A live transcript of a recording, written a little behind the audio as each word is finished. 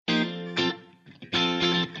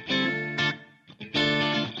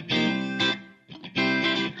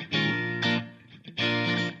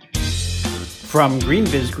From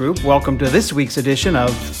GreenBiz Group, welcome to this week's edition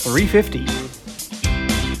of 350.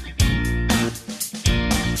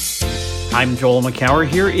 I'm Joel McCower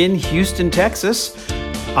here in Houston, Texas.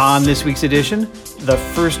 On this week's edition, the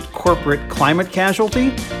first corporate climate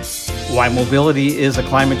casualty, why mobility is a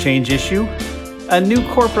climate change issue, a new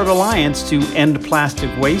corporate alliance to end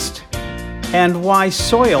plastic waste, and why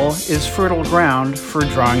soil is fertile ground for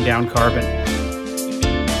drawing down carbon.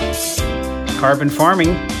 Carbon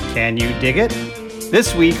farming, can you dig it?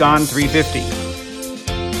 This week on 350.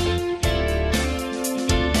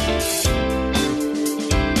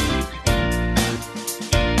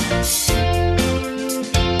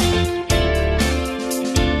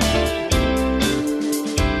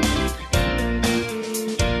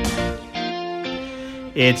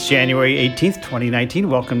 It's January 18th, 2019.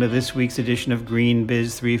 Welcome to this week's edition of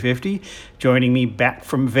GreenBiz 350. Joining me back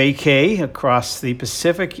from vacay across the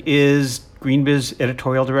Pacific is GreenBiz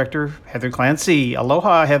Editorial Director Heather Clancy.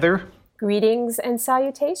 Aloha, Heather. Greetings and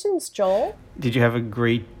salutations, Joel. Did you have a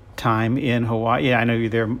great time in Hawaii? Yeah, I know you're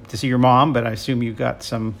there to see your mom, but I assume you got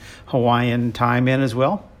some Hawaiian time in as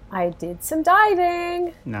well? I did some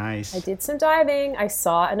diving. Nice. I did some diving. I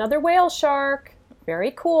saw another whale shark.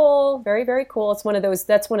 Very cool. Very, very cool. That's one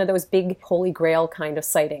of those big holy grail kind of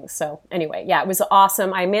sightings. So anyway, yeah, it was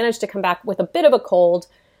awesome. I managed to come back with a bit of a cold,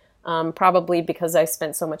 probably because I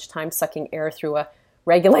spent so much time sucking air through a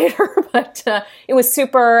regulator, but it was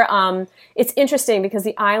super. It's interesting because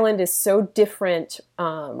the island is so different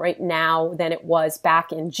right now than it was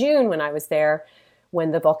back in June when I was there,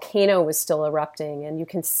 when the volcano was still erupting, and you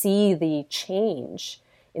can see the change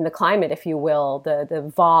in the climate, if you will,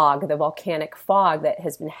 the fog, the volcanic fog that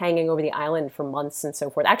has been hanging over the island for months and so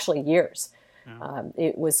forth, actually years.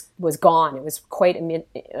 It was gone. It was quite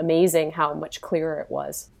amazing how much clearer it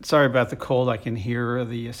was. Sorry about the cold. I can hear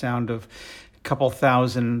the sound of a couple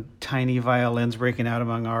thousand tiny violins breaking out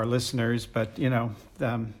among our listeners, but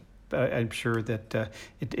I'm sure that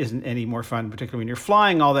it isn't any more fun, particularly when you're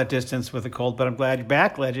flying all that distance with a cold. But I'm glad you're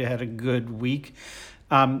back. Glad you had a good week.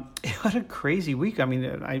 What a crazy week. I mean,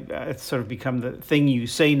 it's sort of become the thing you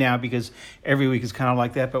say now because every week is kind of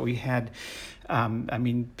like that. But we had,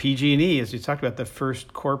 PG&E, as you talked about, the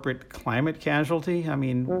first corporate climate casualty. I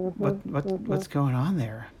mean, what's going on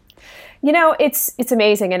there? You know, it's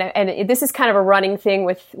amazing. And this is kind of a running thing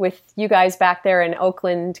with you guys back there in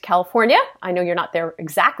Oakland, California. I know you're not there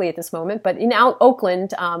exactly at this moment, but in Oakland,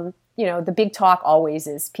 the big talk always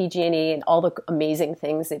is PG&E and all the amazing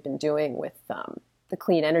things they've been doing with the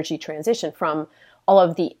clean energy transition, from all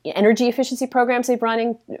of the energy efficiency programs they've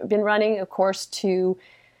been running, of course, to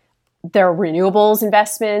their renewables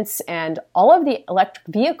investments and all of the electric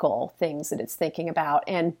vehicle things that it's thinking about.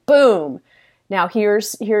 And boom, now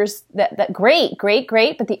here's that great.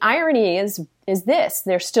 But the irony is this: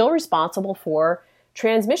 they're still responsible for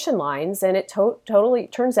transmission lines, and it totally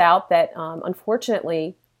turns out that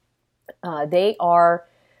unfortunately they are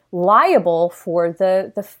liable for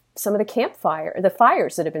some of the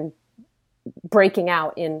fires that have been breaking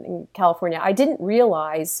out in California. I didn't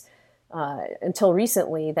realize until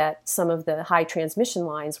recently that some of the high transmission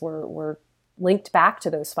lines were linked back to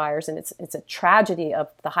those fires, and it's a tragedy of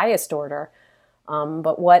the highest order.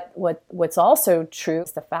 But what's also true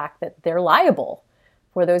is the fact that they're liable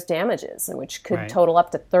for those damages, and which could total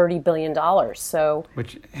up to $30 billion. So,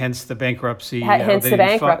 hence the bankruptcy. Hence the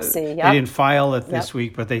bankruptcy. They didn't file it this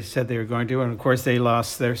week, but they said they were going to. And of course, they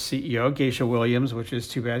lost their CEO, Geisha Williams, which is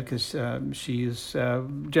too bad because she is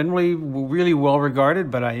generally really well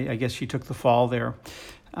regarded. But I guess she took the fall there.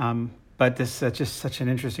 But this is just such an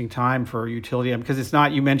interesting time for utility, because it's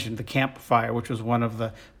not. You mentioned the Camp Fire, which was one of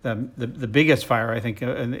the biggest fire I think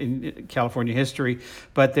in California history.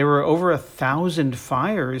 But there were over 1,000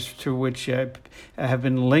 fires to which have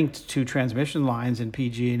been linked to transmission lines in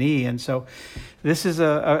PG&E, and so this is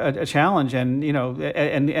a challenge. And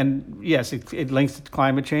and yes, it links to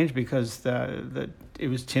climate change because it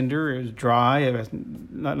was tinder, it was dry, it was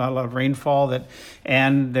not a lot of rainfall,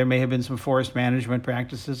 and there may have been some forest management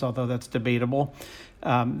practices, although that's debatable,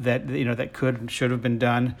 that could and should have been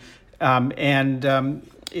done.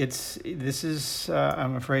 This is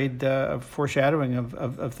I'm afraid a foreshadowing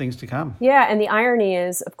of things to come. Yeah, and the irony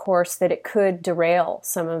is, of course, that it could derail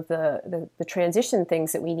some of the transition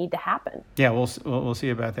things that we need to happen. Yeah, we'll see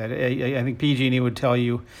about that. I think PG&E would tell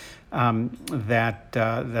you that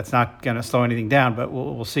that's not going to slow anything down, but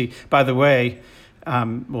we'll see. By the way,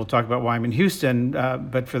 we'll talk about why I'm in Houston,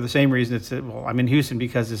 but for the same reason, I'm in Houston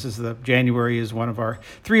because January is one of our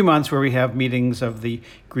 3 months where we have meetings of the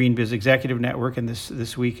GreenBiz Executive Network, and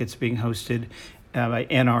this week it's being hosted by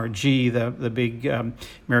NRG, the big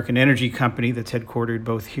American energy company that's headquartered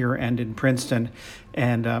both here and in Princeton.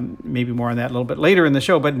 And maybe more on that a little bit later in the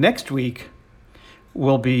show. But next week,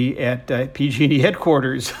 we'll be at PG&E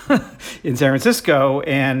headquarters in San Francisco,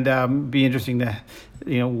 and be interesting to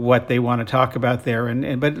what they want to talk about there,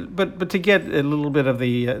 but to get a little bit of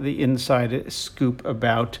the inside scoop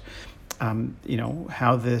about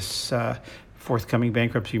how this forthcoming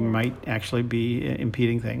bankruptcy might actually be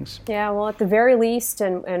impeding things. Yeah, well, at the very least,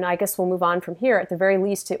 and I guess we'll move on from here, at the very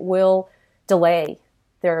least it will delay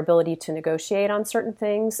their ability to negotiate on certain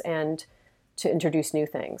things and to introduce new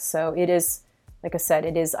things. So it is, like I said,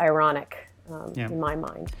 it is ironic in my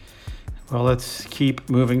mind. Well, let's keep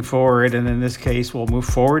moving forward, and in this case, we'll move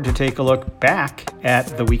forward to take a look back at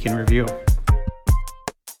the week in review.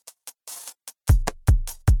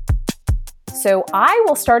 So I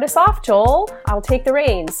will start us off, Joel. I'll take the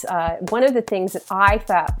reins. One of the things that I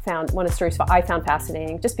found, one of the stories I found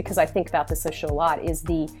fascinating, just because I think about this issue a lot, is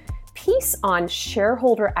the piece on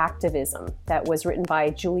shareholder activism that was written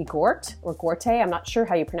by Julie Gort, or Gorte, I'm not sure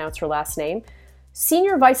how you pronounce her last name,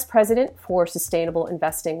 Senior Vice President for Sustainable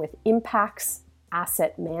Investing with Impacts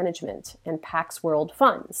Asset Management and Pax World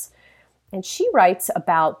Funds. And she writes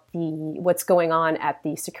about what's going on at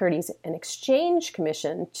the Securities and Exchange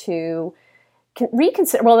Commission to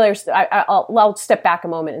reconsider. Well, I'll step back a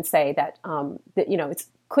moment and say that it's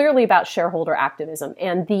clearly about shareholder activism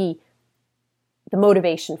and the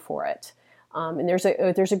motivation for it. And there's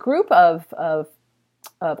a group of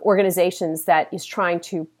organizations that is trying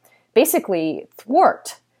to basically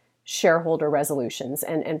thwart shareholder resolutions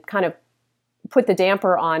and kind of put the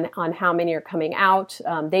damper on how many are coming out.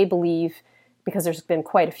 They believe, because there's been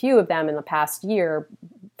quite a few of them in the past year,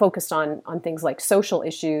 focused on things like social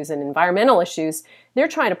issues and environmental issues, they're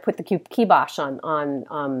trying to put the kibosh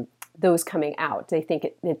on those coming out. They think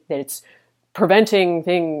that it's preventing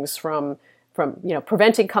things from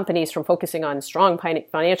preventing companies from focusing on strong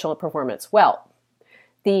financial performance. Well,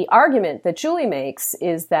 the argument that Julie makes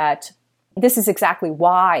is that this is exactly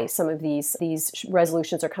why some of these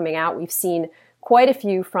resolutions are coming out. We've seen quite a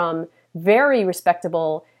few from very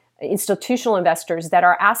respectable institutional investors that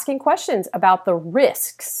are asking questions about the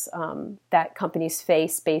risks that companies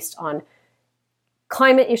face based on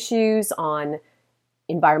climate issues, on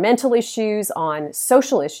environmental issues, on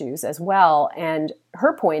social issues as well. And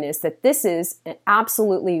her point is that this is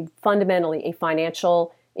absolutely fundamentally a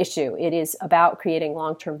financial issue. It is about creating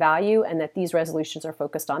long-term value, and that these resolutions are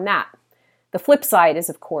focused on that. The flip side is,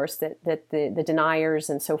 of course, that the deniers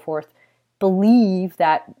and so forth believe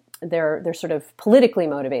that they're sort of politically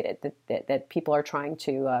motivated, that people are trying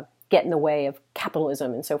to get in the way of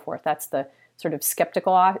capitalism and so forth. That's the sort of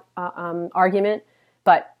skeptical argument.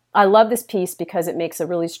 But I love this piece because it makes a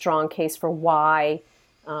really strong case for why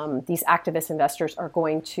these activist investors are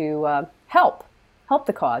going to help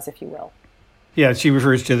the cause, if you will. Yeah, she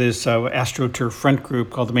refers to this AstroTurf front group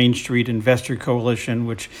called the Main Street Investor Coalition,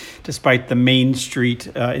 which, despite the Main Street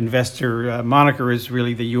investor moniker, is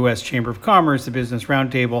really the U.S. Chamber of Commerce, the Business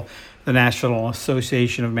Roundtable, the National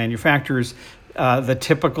Association of Manufacturers, the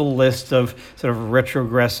typical list of sort of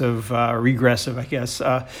regressive, I guess,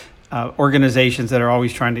 organizations that are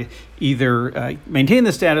always trying to either maintain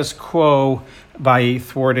the status quo by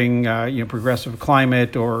thwarting progressive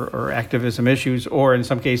climate or activism issues, or in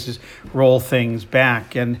some cases roll things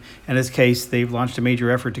back. And in this case, they've launched a major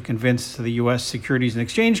effort to convince the U.S. Securities and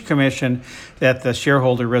Exchange Commission that the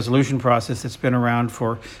shareholder resolution process that's been around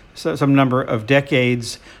for some number of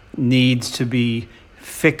decades needs to be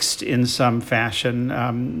fixed in some fashion.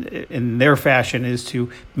 And their fashion is to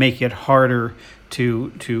make it harder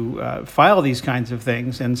to file these kinds of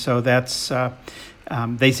things. And so that's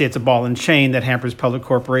they say it's a ball and chain that hampers public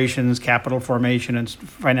corporations, capital formation, and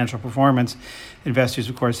financial performance. Investors,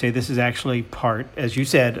 of course, say this is actually part, as you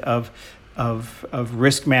said, of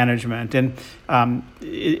risk management. And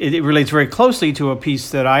it relates very closely to a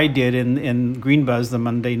piece that I did in Greenbuzz, the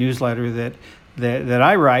Monday newsletter that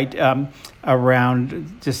I write,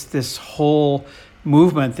 around just this whole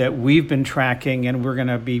movement that we've been tracking, and we're going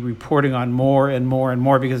to be reporting on more and more and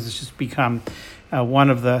more, because it's just become one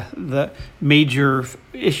of the major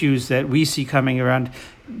issues that we see coming around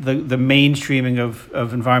the mainstreaming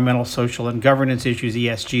of environmental, social, and governance issues,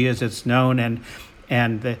 ESG as it's known,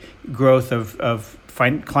 and the growth of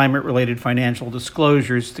climate-related financial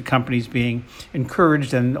disclosures to companies being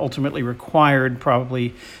encouraged and ultimately required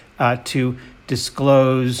probably to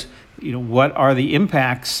disclose, what are the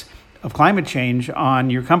impacts of climate change on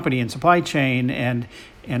your company and supply chain, and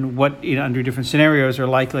what under different scenarios are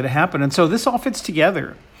likely to happen. And so this all fits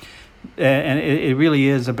together. And it really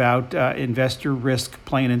is about investor risk,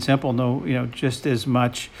 plain and simple. No, just as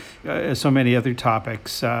much as so many other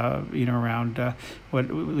topics, around what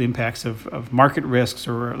the impacts of market risks,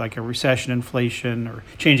 or like a recession, inflation, or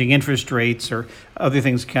changing interest rates, or other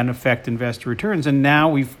things can affect investor returns. And now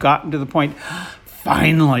we've gotten to the point,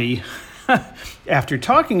 finally, after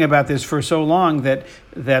talking about this for so long, that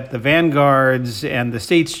the Vanguards and the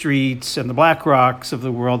State Streets and the BlackRocks of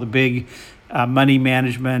the world, the big money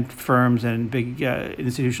management firms and big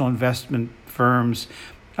institutional investment firms,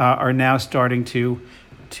 are now starting to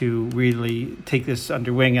really take this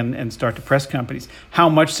under wing and start to press companies. How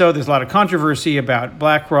much so? There's a lot of controversy about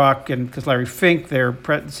BlackRock, and because Larry Fink, their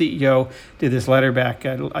CEO, did this letter back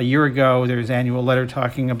a year ago. There's an annual letter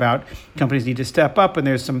talking about companies need to step up, and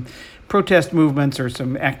there's some protest movements or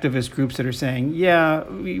some activist groups that are saying, yeah,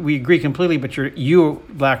 we agree completely, but you,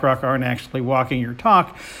 BlackRock, aren't actually walking your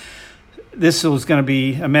talk. This was going to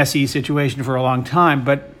be a messy situation for a long time,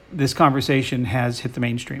 but this conversation has hit the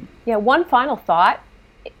mainstream. Yeah, one final thought.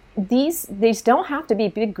 These don't have to be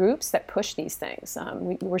big groups that push these things.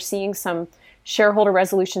 We're seeing some shareholder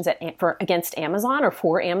resolutions against Amazon or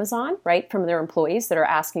for Amazon, right, from their employees that are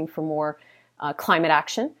asking for more climate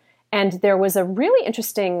action. And there was a really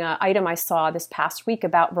interesting item I saw this past week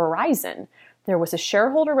about Verizon. There was a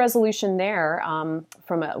shareholder resolution there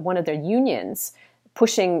from one of their unions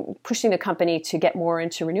pushing the company to get more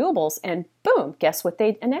into renewables. And boom, guess what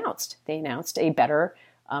they announced? They announced a better,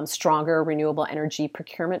 stronger renewable energy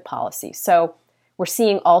procurement policy. So we're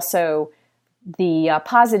seeing also the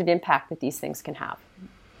positive impact that these things can have.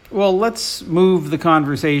 Well, let's move the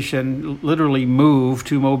conversation, literally move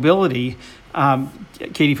to mobility.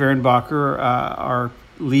 Katie Fehrenbacher, our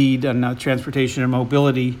lead on transportation and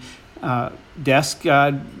mobility desk,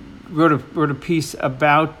 wrote a piece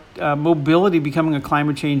about mobility becoming a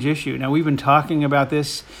climate change issue. Now, we've been talking about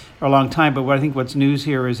this for a long time, but I think what's news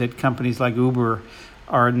here is that companies like Uber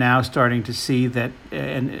are now starting to see that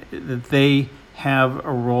they have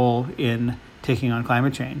a role in taking on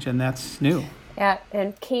climate change, and that's new. Yeah,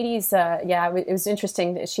 and Katie's, it was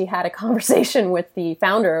interesting that she had a conversation with the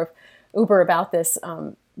founder of Uber about this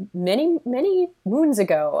many moons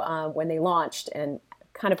ago when they launched, and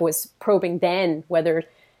kind of was probing then whether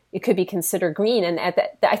it could be considered green. And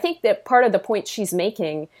I think that part of the point she's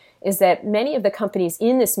making is that many of the companies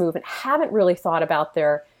in this movement haven't really thought about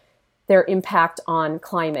their impact on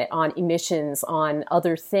climate, on emissions, on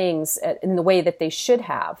other things in the way that they should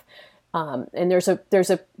have. And there's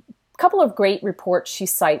a couple of great reports she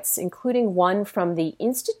cites, including one from the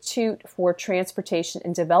Institute for Transportation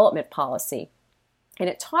and Development Policy. And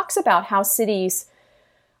it talks about how cities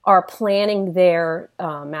are planning their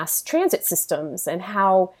mass transit systems and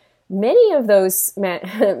how many of those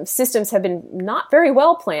systems have been not very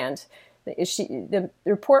well planned. The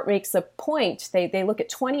report makes a point. They look at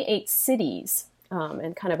 28 cities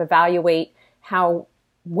and kind of evaluate how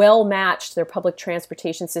well matched their public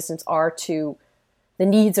transportation systems are to the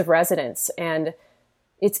needs of residents. And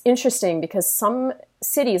it's interesting because some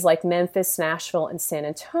cities like Memphis, Nashville, and San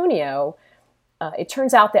Antonio, it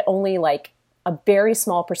turns out that only like a very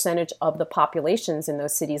small percentage of the populations in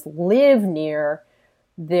those cities live near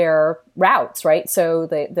their routes, right? So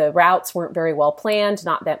the routes weren't very well planned,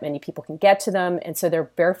 not that many people can get to them, and so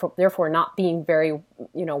they're therefore not being very,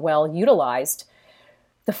 well utilized.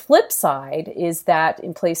 The flip side is that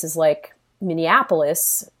in places like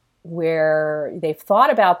Minneapolis, where they've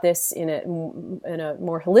thought about this in a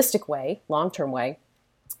more holistic way, long-term way,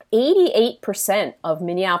 88% of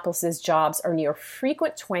Minneapolis's jobs are near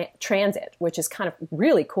frequent transit, which is kind of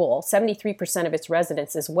really cool. 73% of its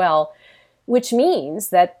residents as well, which means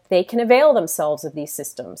that they can avail themselves of these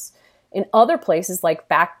systems. In other places, like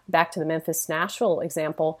back to the Memphis-Nashville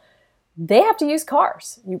example, they have to use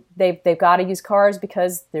cars. They've got to use cars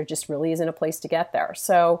because there just really isn't a place to get there.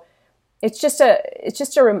 So it's just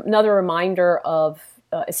another reminder of,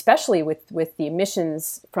 especially with the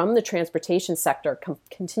emissions from the transportation sector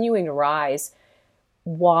continuing to rise,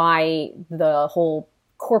 why the whole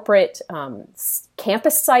corporate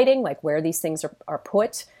campus siting, like where these things are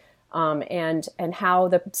put, and how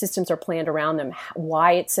the systems are planned around them,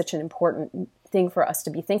 why it's such an important thing for us to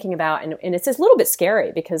be thinking about. And it's a little bit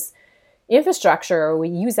scary because infrastructure, we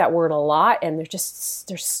use that word a lot, and it's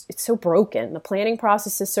so broken. The planning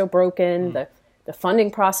process is so broken. The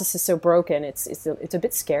funding process is so broken. It's a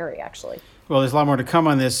bit scary, actually. Well, there's a lot more to come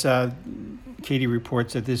on this. Katie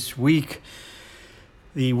reports that this week,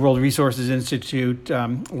 the World Resources Institute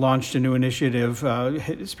launched a new initiative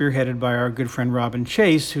spearheaded by our good friend Robin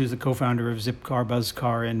Chase, who's the co-founder of Zipcar,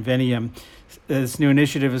 Buzzcar, and Venium. This new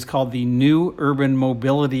initiative is called the New Urban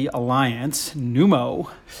Mobility Alliance, NUMO.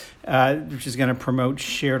 which is going to promote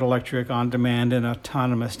shared electric on-demand and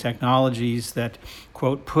autonomous technologies that,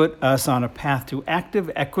 quote, put us on a path to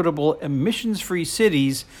active, equitable, emissions-free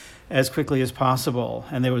cities as quickly as possible.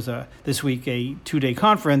 And there was this week a 2-day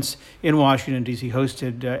conference in Washington, D.C.,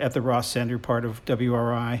 hosted at the Ross Center, part of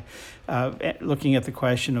WRI, looking at the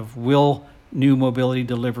question of will new mobility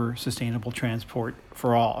deliver sustainable transport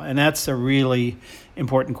for all? And that's a really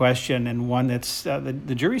important question, and one that's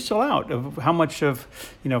the jury's still out of how much of,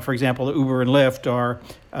 for example, Uber and Lyft are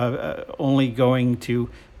only going to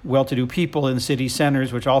well-to-do people in city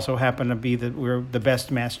centers, which also happen to be where the best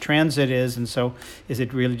mass transit is. And so is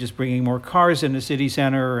it really just bringing more cars into city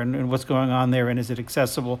center, and what's going on there? And is it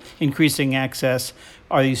accessible, increasing access?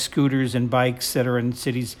 Are these scooters and bikes that are in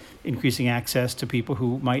cities increasing access to people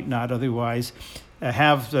who might not otherwise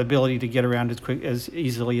have the ability to get around as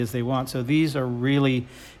easily as they want? So these are really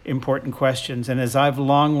important questions. And as I've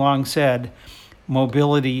long said,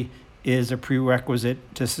 mobility is a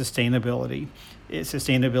prerequisite to sustainability.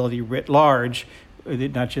 Sustainability writ large,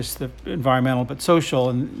 not just the environmental but social,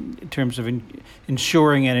 in terms of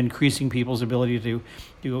ensuring and increasing people's ability to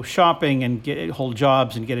go shopping and hold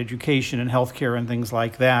jobs and get education and healthcare and things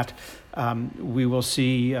like that. We will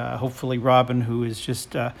see, hopefully, Robin, who is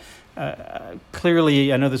just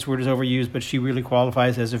clearly, I know this word is overused, but she really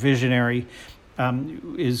qualifies as a visionary,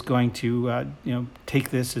 is going to take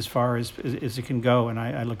this as far as it can go, and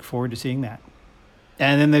I look forward to seeing that.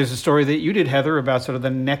 And then there's a story that you did, Heather, about sort of the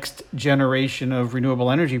next generation of renewable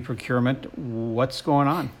energy procurement. What's going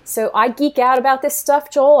on? So I geek out about this stuff,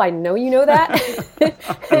 Joel. I know you know that.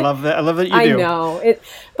 I love that. I love that you do. I know.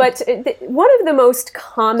 But one of the most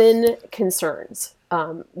common concerns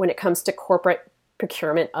when it comes to corporate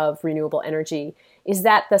procurement of renewable energy is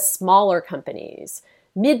that the smaller companies,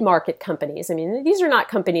 mid-market companies, I mean, these are not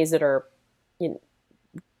companies that are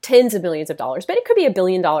tens of millions of dollars, but it could be $1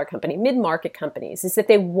 billion company, mid-market companies, is that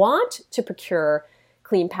they want to procure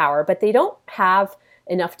clean power, but they don't have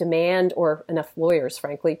enough demand or enough lawyers,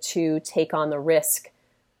 frankly, to take on the risk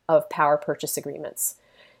of power purchase agreements.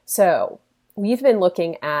 So we've been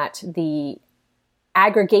looking at the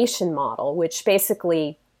aggregation model, which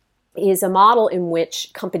basically is a model in which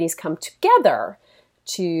companies come together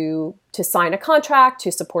to sign a contract,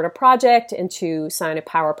 to support a project, and to sign a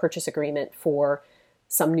power purchase agreement for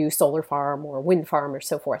some new solar farm or wind farm or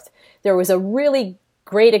so forth. There was a really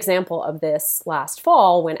great example of this last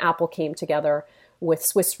fall when Apple came together with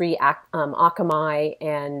Swiss Re, Akamai,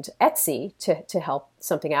 and Etsy to help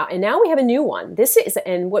something out. And now we have a new one.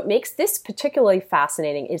 And what makes this particularly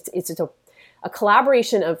fascinating is it's a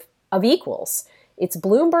collaboration of equals. It's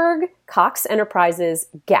Bloomberg, Cox Enterprises,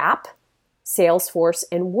 Gap, Salesforce,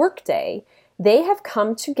 and Workday. They have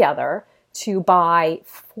come together to buy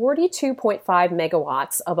 42.5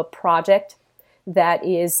 megawatts of a project that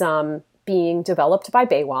is being developed by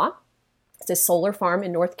BayWa. It's a solar farm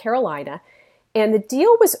in North Carolina. And the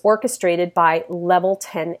deal was orchestrated by Level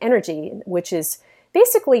 10 Energy, which is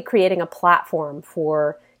basically creating a platform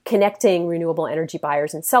for connecting renewable energy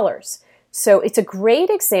buyers and sellers. So it's a great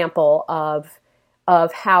example of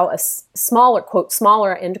how a smaller, quote,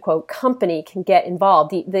 smaller, end quote, company can get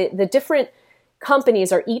involved. The different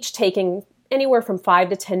companies are each taking anywhere from 5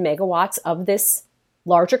 to 10 megawatts of this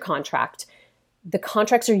larger contract. The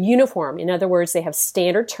contracts are uniform. In other words, they have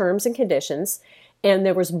standard terms and conditions, and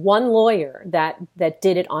there was one lawyer that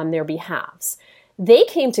did it on their behalves. They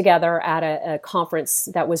came together at a conference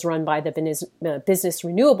that was run by the Business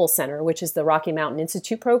Renewables Center, which is the Rocky Mountain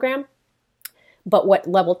Institute program. But what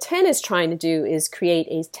Level 10 is trying to do is create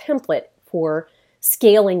a template for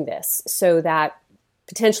scaling this so that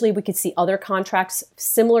potentially we could see other contracts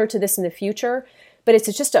similar to this in the future. But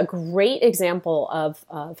it's just a great example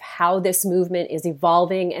of how this movement is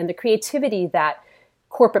evolving and the creativity that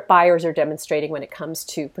corporate buyers are demonstrating when it comes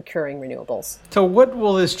to procuring renewables. So what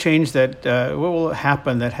will this change what will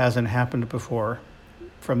happen that hasn't happened before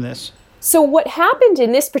from this? So what happened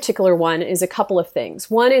in this particular one is a couple of things.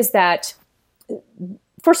 One is that,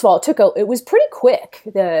 first of all, it was pretty quick,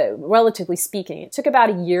 relatively speaking. It took about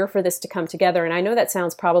a year for this to come together. And I know that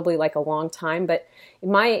sounds probably like a long time, but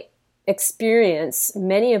in my experience,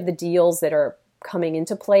 many of the deals that are coming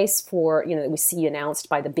into place for, that we see announced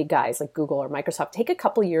by the big guys like Google or Microsoft take a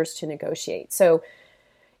couple years to negotiate. So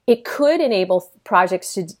it could enable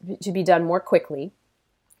projects to be done more quickly.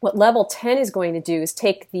 What Level 10 is going to do is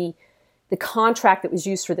take the contract that was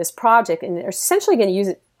used for this project, and they're essentially going to use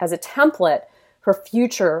it as a template for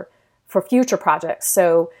future projects.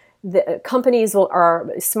 So the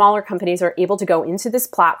smaller companies are able to go into this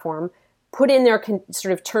platform, put in their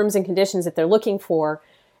sort of terms and conditions that they're looking for,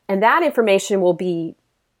 and that information will be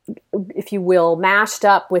if you will, mashed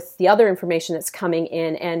up with the other information that's coming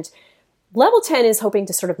in. And Level 10 is hoping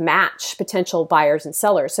to sort of match potential buyers and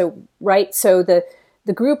sellers. So, right, so the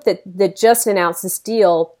group that just announced this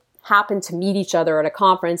deal happened to meet each other at a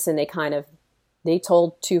conference, and they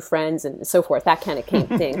told two friends and so forth, that kind of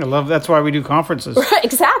thing. I love, that's why we do conferences. Right,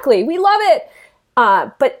 exactly. We love it.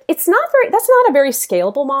 But that's not a very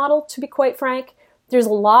scalable model, to be quite frank. There's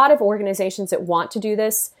a lot of organizations that want to do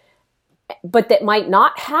this, but that might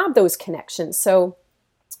not have those connections. So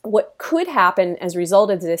what could happen as a result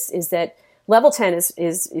of this is that Level 10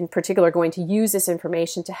 is in particular going to use this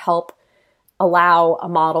information to help allow a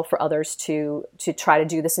model for others to try to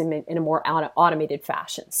do this in a more automated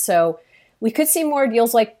fashion. So we could see more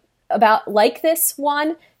deals like this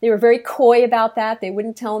one. They were very coy about that. They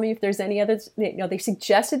wouldn't tell me if there's any others. They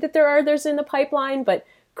suggested that there are others in the pipeline, but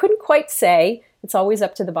couldn't quite say. It's always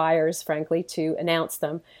up to the buyers, frankly, to announce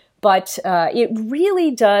them. But it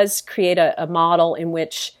really does create a model in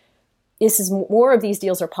which more of these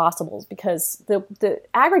deals are possible, because the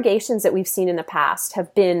aggregations that we've seen in the past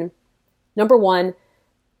have been, number one,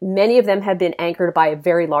 many of them have been anchored by a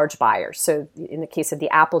very large buyer. So in the case of the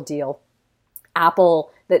Apple deal,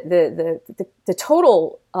 Apple, the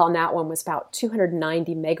total on that one was about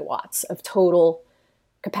 290 megawatts of total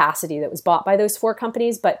capacity that was bought by those four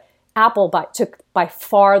companies. But Apple took by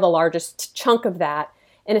far the largest chunk of that.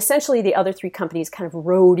 And essentially the other three companies kind of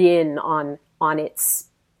rode in on its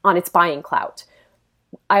buying clout.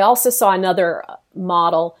 I also saw another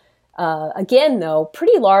model, again, though,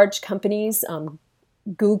 pretty large companies,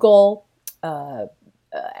 Google,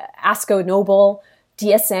 Asco Nobel,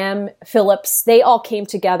 DSM, Philips, they all came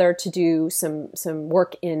together to do some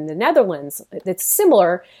work in the Netherlands that's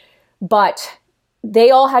similar, but they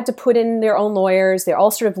all had to put in their own lawyers. They're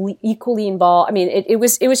all sort of equally involved. I mean, it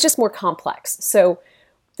was just more complex. So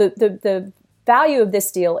the value of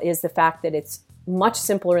this deal is the fact that it's much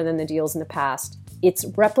simpler than the deals in the past. It's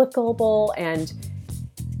replicable, and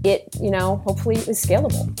it, hopefully is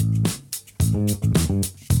scalable.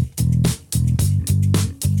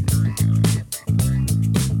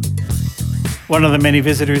 One of the many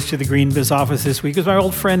visitors to the Green Biz office this week is my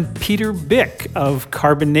old friend Peter Bick of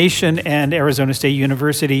Carbon Nation and Arizona State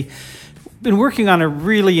University. Been working on a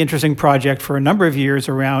really interesting project for a number of years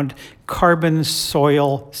around carbon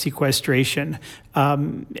soil sequestration.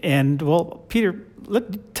 Peter,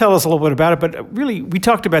 tell us a little bit about it, but really, we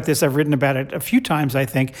talked about this, I've written about it a few times, I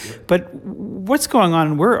think, but what's going on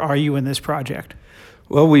and where are you in this project?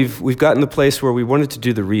 Well, we've gotten to the place where we wanted to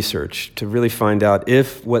do the research to really find out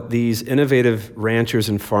if what these innovative ranchers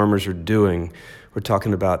and farmers are doing, we're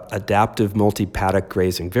talking about adaptive multi-paddock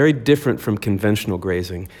grazing, very different from conventional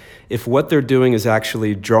grazing, if what they're doing is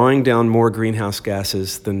actually drawing down more greenhouse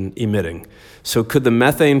gases than emitting. So could the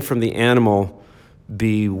methane from the animal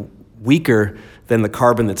be weaker than the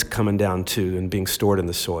carbon that's coming down too and being stored in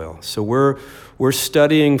the soil? So we're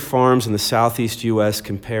studying farms in the southeast U.S.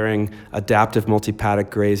 comparing adaptive multi-paddock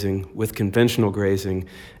grazing with conventional grazing,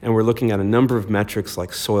 and we're looking at a number of metrics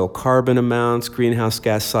like soil carbon amounts, greenhouse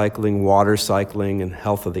gas cycling, water cycling, and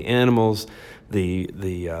health of the animals, the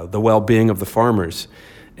well-being of the farmers.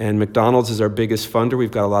 And McDonald's is our biggest funder. We've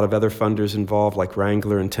got a lot of other funders involved like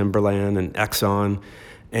Wrangler and Timberland and Exxon.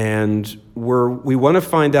 And we want to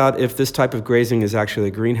find out if this type of grazing is actually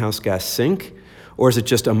a greenhouse gas sink, or is it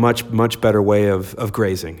just a much, much better way of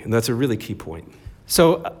grazing? And that's a really key point.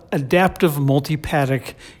 So adaptive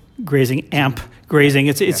multi-paddock grazing, AMP grazing,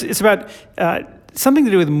 it's about something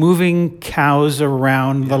to do with moving cows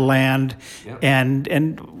around the land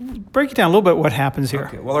and break it down a little bit what happens here.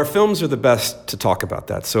 Okay. Well, our films are the best to talk about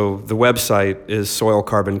that. So the website is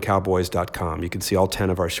soilcarboncowboys.com. You can see all 10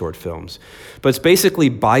 of our short films. But it's basically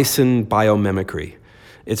bison biomimicry.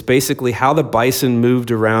 It's basically how the bison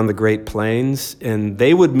moved around the Great Plains, and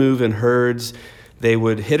they would move in herds. They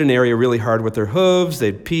would hit an area really hard with their hooves.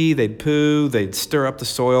 They'd pee, they'd poo, they'd stir up the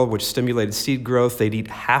soil, which stimulated seed growth. They'd eat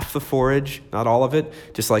half the forage, not all of it,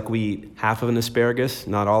 just like we eat half of an asparagus,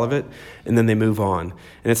 not all of it, and then they move on.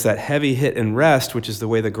 And it's that heavy hit and rest, which is the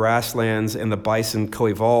way the grasslands and the bison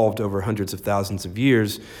co-evolved over hundreds of thousands of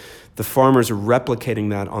years. The farmers are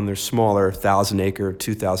replicating that on their smaller 1,000-acre,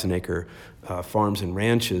 2,000-acre farms and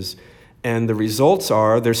ranches. And the results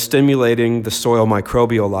are they're stimulating the soil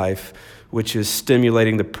microbial life, which is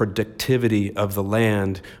stimulating the productivity of the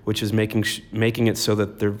land, which is making it so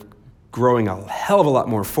that they're growing a hell of a lot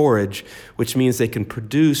more forage, which means they can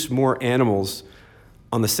produce more animals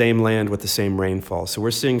on the same land with the same rainfall. So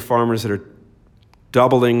we're seeing farmers that are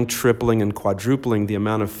doubling, tripling, and quadrupling the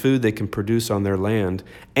amount of food they can produce on their land.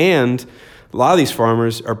 And a lot of these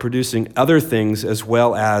farmers are producing other things as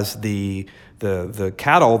well as the The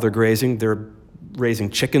cattle they're grazing, they're raising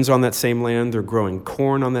chickens on that same land, they're growing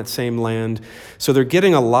corn on that same land. So they're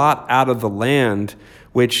getting a lot out of the land,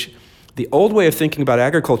 which the old way of thinking about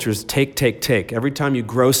agriculture is take. Every time you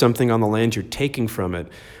grow something on the land, you're taking from it.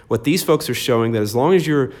 What these folks are showing that as long as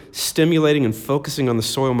you're stimulating and focusing on the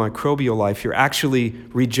soil microbial life, you're actually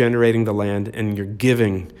regenerating the land and you're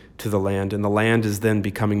giving to the land, and the land is then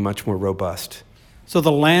becoming much more robust. So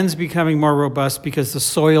the land's becoming more robust because the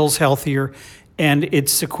soil's healthier and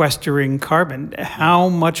it's sequestering carbon. How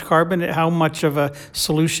much carbon, how much of a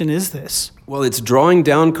solution is this? Well, it's drawing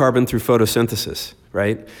down carbon through photosynthesis,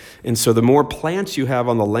 right? And so the more plants you have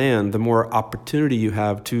on the land, the more opportunity you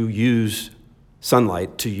have to use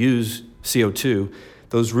sunlight, to use CO2.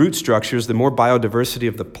 Those root structures, the more biodiversity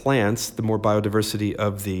of the plants, the more biodiversity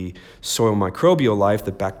of the soil microbial life,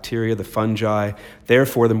 the bacteria, the fungi,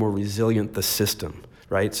 therefore the more resilient the system,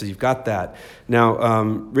 right? So you've got that. Now,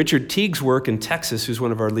 Richard Teague's work in Texas, who's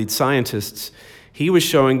one of our lead scientists, he was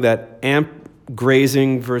showing that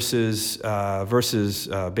grazing versus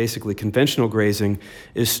basically conventional grazing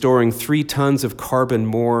is storing 3 tons of carbon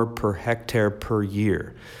more per hectare per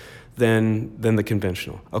year than the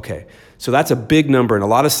conventional. Okay, so that's a big number, and a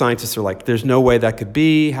lot of scientists are like, there's no way that could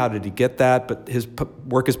be, how did he get that? But his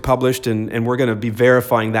work is published, and we're gonna be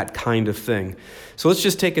verifying that kind of thing. So let's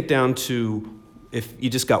just take it down to, if you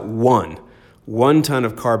just got one ton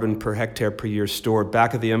of carbon per hectare per year stored.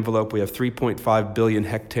 Back of the envelope, we have 3.5 billion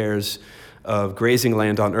hectares of grazing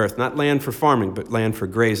land on Earth, not land for farming, but land for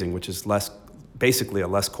grazing, which is basically a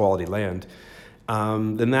less quality land.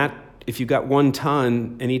 Then that, if you got 1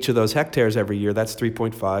 ton in each of those hectares every year, that's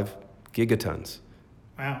 3.5 gigatons.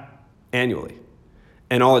 Wow. Annually.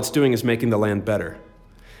 And all it's doing is making the land better.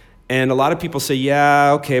 And a lot of people say,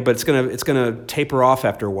 yeah, okay, but it's gonna taper off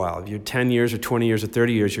after a while. If you're 10 years or 20 years or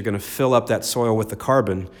 30 years, you're gonna fill up that soil with the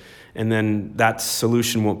carbon, and then that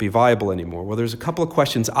solution won't be viable anymore. Well, there's a couple of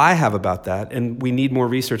questions I have about that, and we need more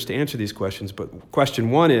research to answer these questions. But question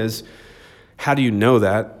one is, how do you know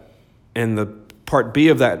that? And the part B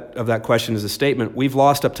of that question is a statement. We've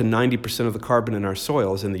lost up to 90% of the carbon in our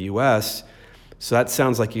soils in the US, so that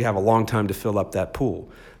sounds like you have a long time to fill up that pool.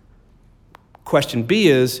 Question B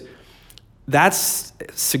is, that's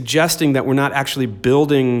suggesting that we're not actually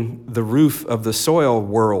building the roof of the soil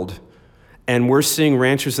world, and we're seeing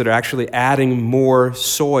ranchers that are actually adding more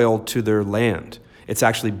soil to their land. It's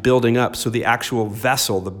actually building up, so the actual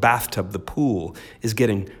vessel, the bathtub, the pool, is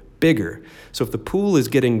getting bigger. So if the pool is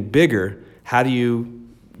getting bigger, how do you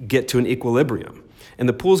get to an equilibrium? And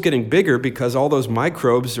the pool's getting bigger because all those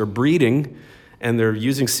microbes are breeding, and they're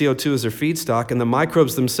using CO2 as their feedstock, and the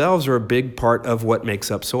microbes themselves are a big part of what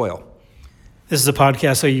makes up soil. This is a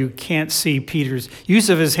podcast, so you can't see Peter's use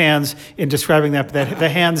of his hands in describing that, but the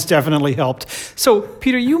hands definitely helped. So,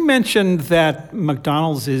 Peter, you mentioned that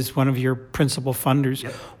McDonald's is one of your principal funders.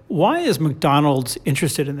 Yep. Why is McDonald's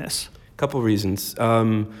interested in this? A couple of reasons.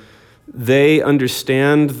 They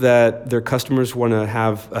understand that their customers want to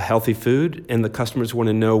have a healthy food, and the customers want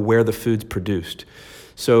to know where the food's produced.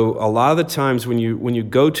 So a lot of the times when you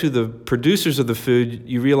go to the producers of the food,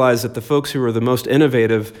 you realize that the folks who are the most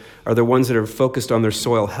innovative are the ones that are focused on their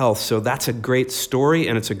soil health. So that's a great story,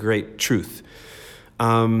 and it's a great truth.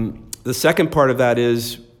 The second part of that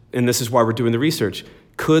is, and this is why we're doing the research,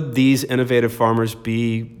 could these innovative farmers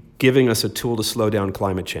be giving us a tool to slow down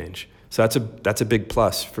climate change? So that's a big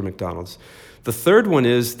plus for McDonald's. The third one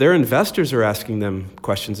is their investors are asking them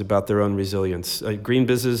questions about their own resilience. Green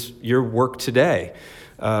Business, your work today,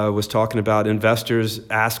 was talking about investors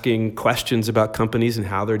asking questions about companies and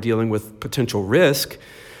how they're dealing with potential risk.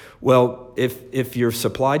 Well, if your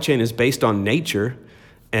supply chain is based on nature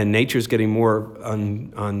and nature's getting more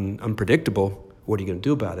unpredictable, what are you going to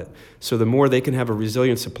do about it? So the more they can have a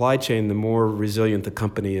resilient supply chain, the more resilient the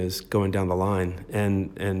company is going down the line.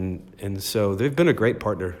 And so they've been a great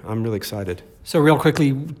partner. I'm really excited. So real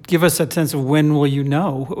quickly, give us a sense of when will you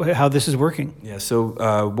know how this is working? Yeah,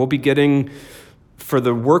 so we'll be getting, for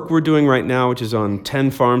the work we're doing right now, which is on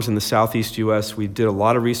 10 farms in the southeast U.S., we did a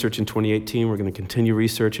lot of research in 2018. We're going to continue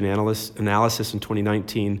research and analysis in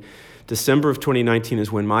 2019. December of 2019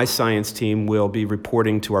 is when my science team will be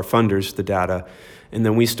reporting to our funders the data, and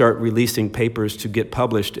then we start releasing papers to get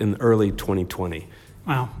published in early 2020.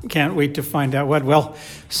 Wow, can't wait to find out what. Well,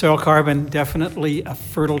 soil carbon, definitely a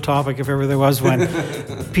fertile topic if ever there was one.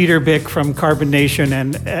 Peter Bick from Carbon Nation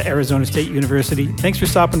and Arizona State University. Thanks for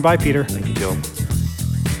stopping by, Peter. Thank you, Joe.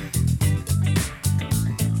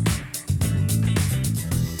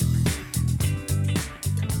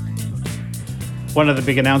 One of the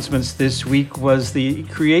big announcements this week was the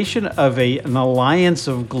creation of an alliance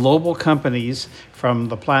of global companies from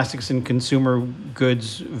the plastics and consumer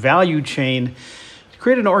goods value chain to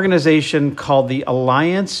create an organization called the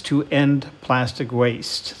Alliance to End Plastic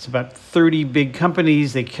Waste. It's about 30 big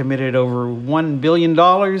companies. They committed over $1 billion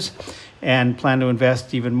and plan to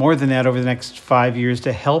invest even more than that over the next 5 years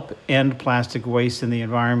to help end plastic waste in the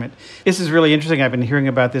environment. This is really interesting. I've been hearing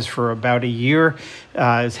about this for about a year.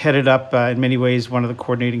 It's headed up in many ways. One of the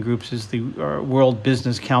coordinating groups is the World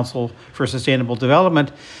Business Council for Sustainable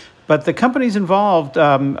Development. But the companies involved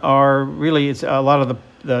are really, it's a lot of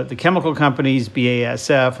the chemical companies,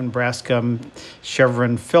 BASF and Braskem,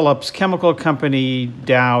 Chevron Phillips Chemical Company,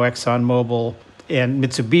 Dow, ExxonMobil, and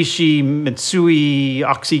Mitsubishi, Mitsui,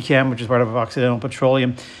 OxyChem, which is part of Occidental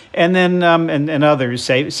Petroleum, and then and others,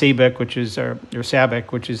 SABIC, which is or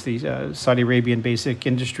SABIC, which is the Saudi Arabian Basic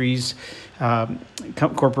Industries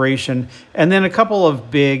Corporation, and then a couple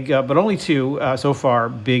of big, but only two so far,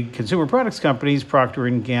 big consumer products companies, Procter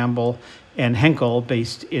and Gamble and Henkel,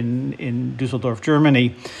 based in Dusseldorf,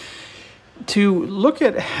 Germany, to look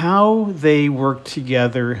at how they work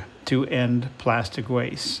together to end plastic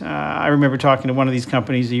waste. I remember talking to one of these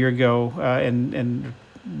companies a year ago, and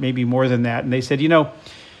maybe more than that, and they said,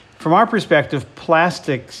 from our perspective,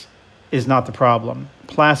 plastics is not the problem.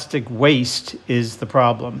 Plastic waste is the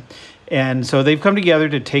problem. And so they've come together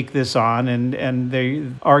to take this on, and they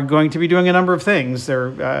are going to be doing a number of things.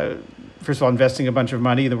 They're first of all, investing a bunch of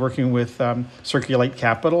money. They're working with Circulate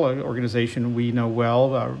Capital, an organization we know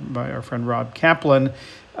well by our friend Rob Kaplan,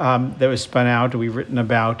 that was spun out, we've written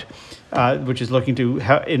about, which is looking to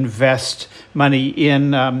invest money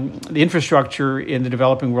in the infrastructure in the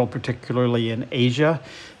developing world, particularly in Asia,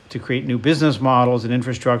 to create new business models and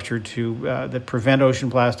infrastructure that prevent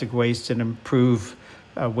ocean plastic waste and improve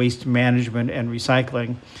waste management and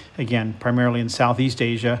recycling, again, primarily in Southeast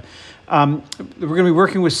Asia. We're going to be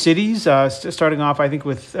working with cities, starting off, I think,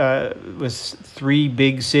 with 3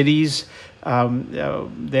 big cities. They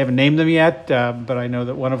haven't named them yet, but I know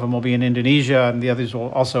that one of them will be in Indonesia, and the others will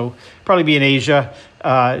also probably be in Asia.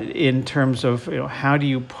 In terms of how do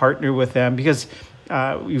you partner with them, because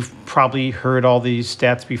you've probably heard all these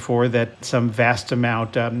stats before that some vast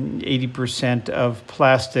amount, 80% of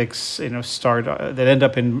plastics, start that end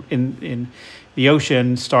up in the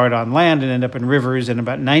ocean, start on land and end up in rivers, and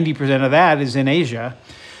about 90% of that is in Asia.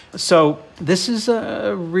 So this is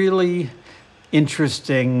a really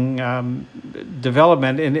interesting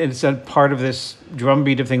development, and it's a part of this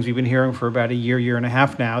drumbeat of things we've been hearing for about a year and a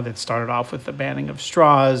half now, that started off with the banning of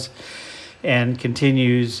straws and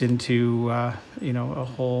continues into a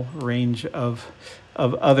whole range of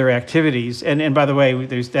other activities. And by the way,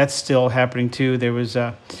 that's still happening too. There was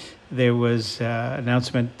an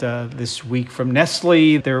announcement this week from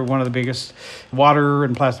Nestle. They're one of the biggest water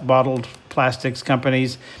and bottled plastics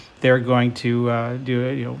companies. They're going to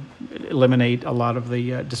eliminate a lot of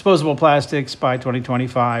the disposable plastics by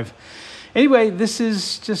 2025. Anyway, this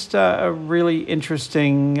is just a really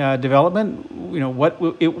interesting development. What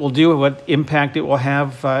it will do, what impact it will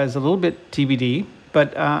have is a little bit TBD,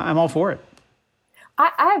 but I'm all for it.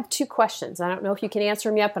 I have 2 questions. I don't know if you can answer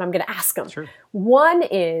them yet, but I'm going to ask them. Sure. One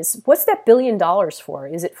is, what's that $1 billion for?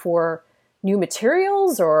 Is it for new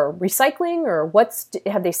materials or recycling, or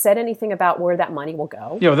have they said anything about where that money will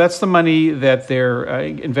go? That's the money that they're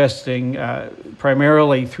investing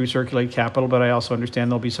primarily through Circulate Capital, but I also understand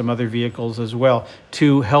there'll be some other vehicles as well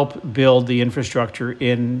to help build the infrastructure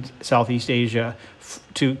in Southeast Asia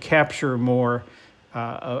to capture more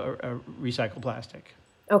recycled plastic.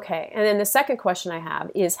 Okay, and then the second question I have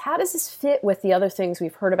is, how does this fit with the other things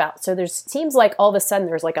we've heard about? So seems like all of a sudden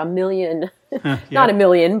there's like a million, not a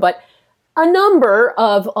million, but a number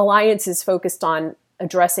of alliances focused on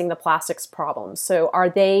addressing the plastics problem. So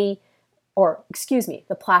the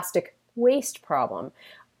plastic waste problem.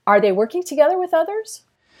 Are they working together with others?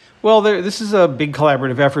 Well, this is a big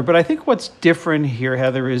collaborative effort, but I think what's different here,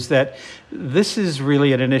 Heather, is that this is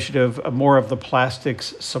really an initiative of more of the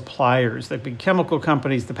plastics suppliers, the big chemical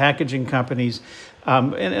companies, the packaging companies,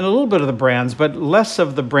 and a little bit of the brands, but less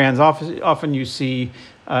of the brands. Often you see,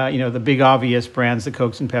 the big obvious brands, the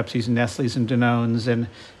Cokes and Pepsis and Nestle's and Danones and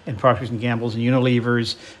Procter and Gamble's and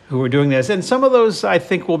Unilevers who are doing this. And some of those, I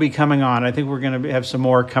think, will be coming on. I think we're going to have some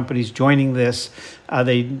more companies joining this.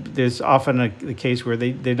 There's often the case where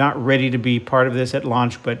they're not ready to be part of this at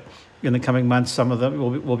launch, but in the coming months, some of them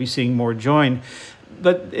we'll be seeing more join.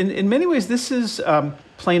 But in many ways, this is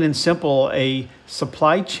plain and simple a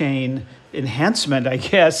supply chain enhancement, I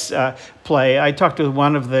guess, play. I talked to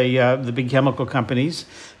one of the big chemical companies,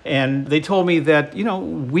 and they told me that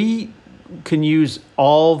we can use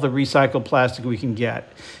all the recycled plastic we can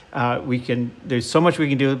get. There's so much we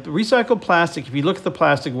can do. Recycled plastic, if you look at the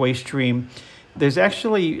plastic waste stream, there's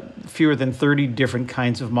actually fewer than 30 different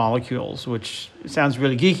kinds of molecules, which sounds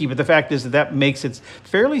really geeky, but the fact is that makes it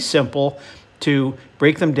fairly simple to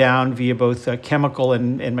break them down via both chemical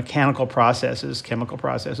and mechanical processes. Chemical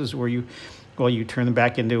processes where you turn them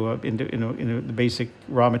back into the basic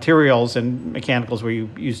raw materials, and mechanicals where you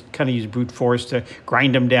use brute force to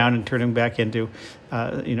grind them down and turn them back into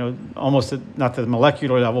almost not the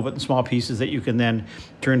molecular level, but in small pieces that you can then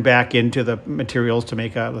turn back into the materials to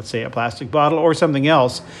make let's say a plastic bottle or something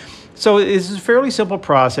else. So it's a fairly simple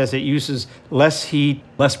process. It uses less heat,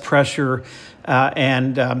 less pressure.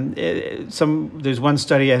 There's one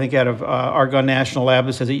study I think out of Argonne National Lab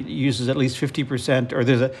that says it uses at least 50%, or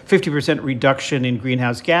there's a 50% reduction in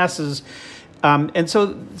greenhouse gases. And so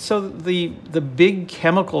the big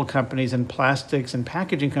chemical companies and plastics and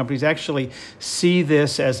packaging companies actually see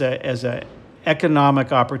this as a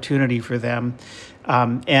economic opportunity for them.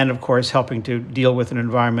 And of course, helping to deal with an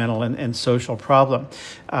environmental and social problem.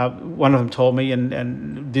 One of them told me,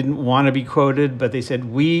 and didn't want to be quoted, but they said,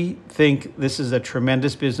 "We think this is a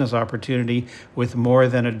tremendous business opportunity with more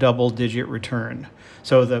than a double-digit return."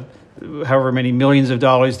 So however many millions of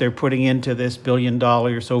dollars they're putting into this billion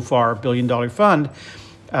dollar fund,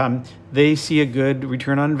 they see a good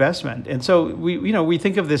return on investment. And so we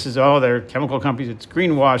think of this as, they're chemical companies, it's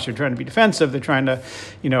greenwash, they're trying to be defensive, they're trying to,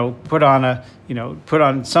 put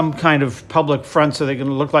on some kind of public front so they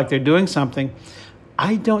can look like they're doing something.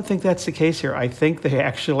 I don't think that's the case here. I think they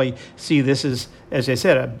actually see this as I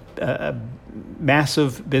said, a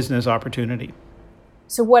massive business opportunity.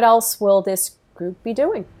 So what else will this group be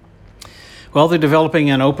doing? Well, they're developing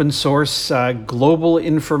an open source global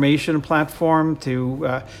information platform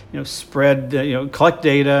to spread, collect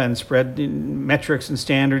data and spread metrics and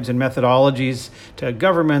standards and methodologies to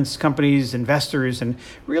governments, companies, investors, and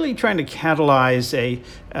really trying to catalyze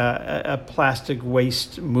a plastic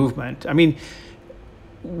waste movement. I mean,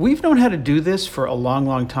 we've known how to do this for a long,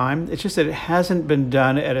 long time. It's just that it hasn't been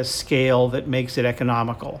done at a scale that makes it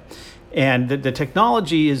economical. And the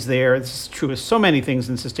technology is there. This is true of so many things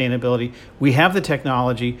in sustainability. We have the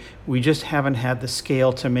technology. We just haven't had the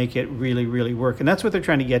scale to make it really, really work. And that's what they're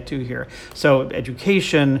trying to get to here. So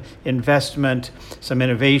education, investment, some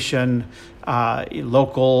innovation,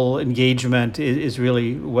 local engagement is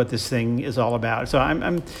really what this thing is all about. So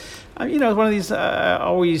I'm one of these, I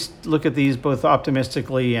always look at these both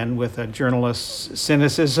optimistically and with a journalist's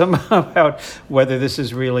cynicism about whether this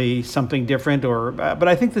is really something different but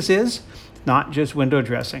I think this is not just window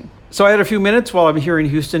dressing. So I had a few minutes while I'm here in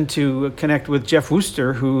Houston to connect with Jeff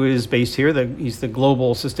Wooster, who is based here. He's the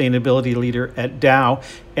global sustainability leader at Dow.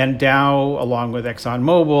 And Dow, along with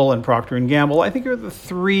ExxonMobil and Procter & Gamble, I think are the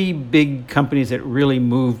three big companies that really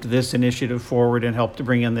moved this initiative forward and helped to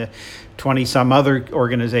bring in the 20-some other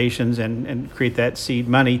organizations and create that seed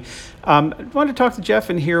money. I wanted to talk to Jeff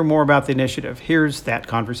and hear more about the initiative. Here's that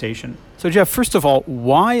conversation. So Jeff, first of all,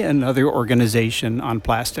 why another organization on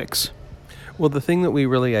plastics? Well, the thing that we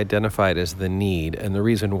really identified as the need and the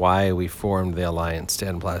reason why we formed the Alliance to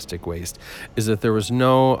End Plastic Waste is that there was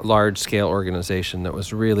no large-scale organization that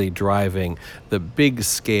was really driving the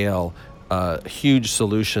big-scale huge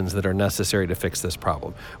solutions that are necessary to fix this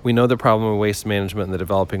problem. We know the problem of waste management in the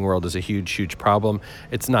developing world is a huge, huge problem.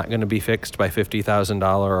 It's not going to be fixed by $50,000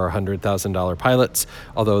 or $100,000 pilots,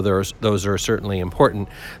 although those are certainly important.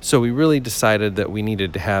 So we really decided that we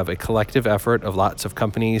needed to have a collective effort of lots of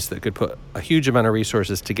companies that could put a huge amount of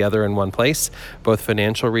resources together in one place, both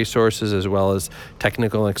financial resources as well as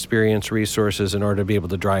technical experience resources in order to be able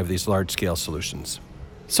to drive these large-scale solutions.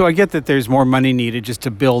 So I get that there's more money needed just to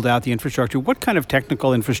build out the infrastructure. What kind of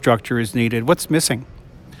technical infrastructure is needed? What's missing?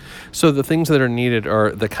 So the things that are needed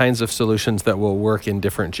are the kinds of solutions that will work in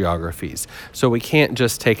different geographies. So we can't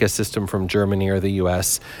just take a system from Germany or the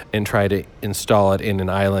US and try to install it in an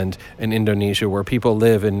island in Indonesia where people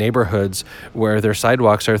live in neighborhoods where their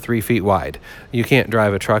sidewalks are 3 feet wide. You can't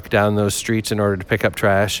drive a truck down those streets in order to pick up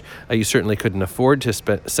trash. You certainly couldn't afford to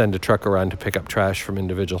send a truck around to pick up trash from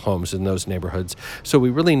individual homes in those neighborhoods. So we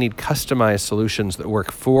really need customized solutions that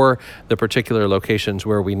work for the particular locations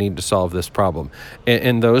where we need to solve this problem.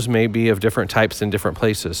 And those may be of different types in different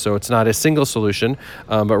places. So it's not a single solution,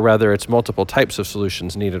 but rather it's multiple types of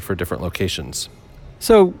solutions needed for different locations.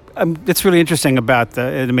 So it's really interesting about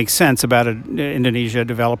it makes sense about Indonesia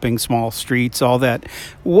developing small streets, all that.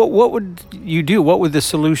 What would you do? What would the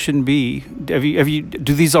solution be?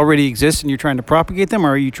 Do these already exist and you're trying to propagate them,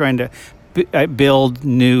 or are you trying to build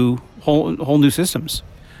whole new systems?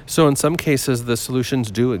 So in some cases, the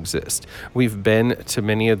solutions do exist. We've been to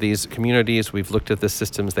many of these communities. We've looked at the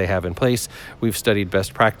systems they have in place. We've studied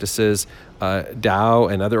best practices. Dow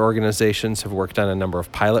and other organizations have worked on a number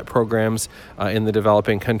of pilot programs in the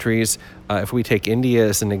developing countries. If we take India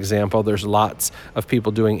as an example, there's lots of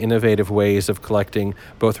people doing innovative ways of collecting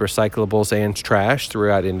both recyclables and trash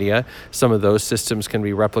throughout India. Some of those systems can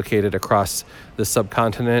be replicated across the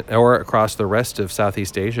subcontinent or across the rest of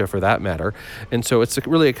Southeast Asia for that matter. And so it's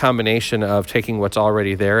really a combination of taking what's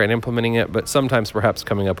already there and implementing it, but sometimes perhaps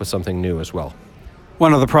coming up with something new as well.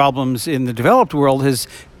 One of the problems in the developed world has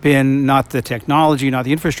been not the technology, not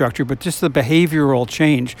the infrastructure, but just the behavioral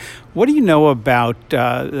change. What do you know about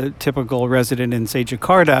the typical resident in, say,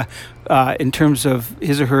 Jakarta in terms of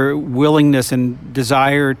his or her willingness and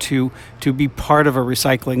desire to be part of a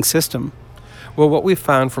recycling system? Well, what we've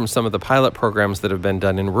found from some of the pilot programs that have been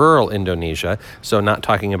done in rural Indonesia, so not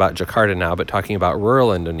talking about Jakarta now, but talking about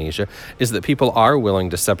rural Indonesia, is that people are willing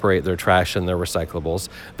to separate their trash and their recyclables.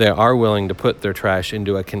 They are willing to put their trash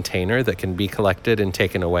into a container that can be collected and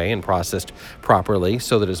taken away and processed properly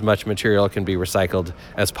so that as much material can be recycled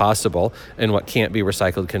as possible, and what can't be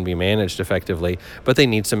recycled can be managed effectively. But they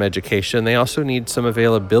need some education. They also need some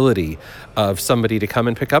availability of somebody to come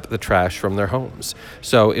and pick up the trash from their homes.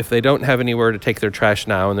 So if they don't have anywhere to take their trash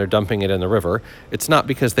now and they're dumping it in the river, it's not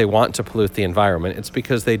because they want to pollute the environment, it's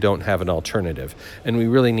because they don't have an alternative. And we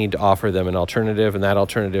really need to offer them an alternative, and that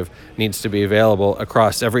alternative needs to be available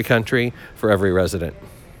across every country for every resident.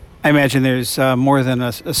 I imagine there's more than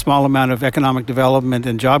a small amount of economic development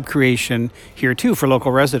and job creation here too for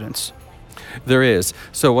local residents. There is.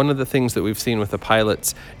 So one of the things that we've seen with the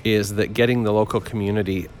pilots is that getting the local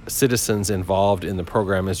community citizens involved in the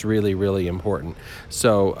program is really, really important.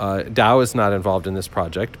 So Dow is not involved in this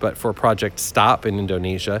project, but for Project Stop in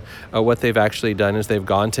Indonesia, what they've actually done is they've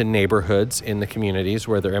gone to neighborhoods in the communities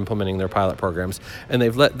where they're implementing their pilot programs, and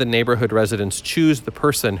they've let the neighborhood residents choose the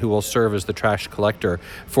person who will serve as the trash collector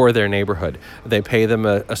for their neighborhood. They pay them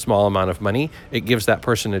a small amount of money. It gives that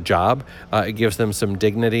person a job. It gives them some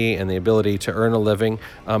dignity and the ability to earn a living,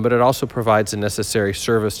 but it also provides a necessary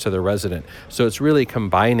service to the resident. So it's really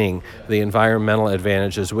combining the environmental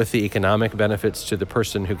advantages with the economic benefits to the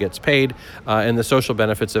person who gets paid and the social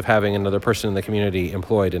benefits of having another person in the community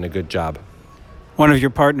employed in a good job. One of your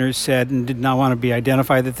partners said, and did not want to be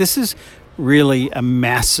identified, that this is really a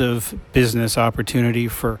massive business opportunity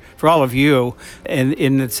for all of you, and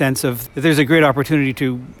in the sense of that there's a great opportunity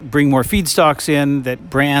to bring more feedstocks in that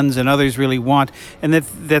brands and others really want, and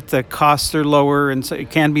that the costs are lower and so it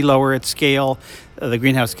can be lower at scale. The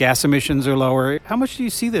greenhouse gas emissions are lower. How much do you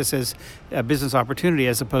see this as a business opportunity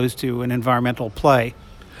as opposed to an environmental play?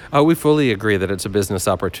 We fully agree that it's a business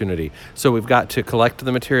opportunity. So we've got to collect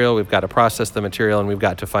the material, we've got to process the material, and we've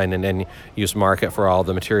got to find an end-use market for all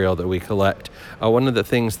the material that we collect. One of the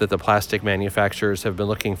things that the plastic manufacturers have been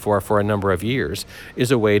looking for a number of years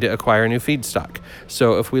is a way to acquire new feedstock.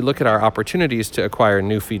 So if we look at our opportunities to acquire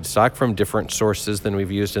new feedstock from different sources than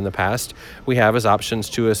we've used in the past, we have as options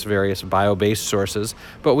to us various bio-based sources,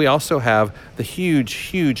 but we also have the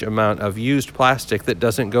huge amount of used plastic that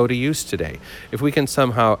doesn't go to use today. If we can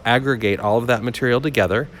somehow aggregate all of that material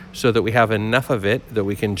together so that we have enough of it that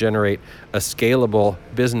we can generate a scalable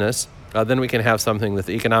business, then we can have something that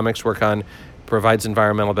the economics work on, provides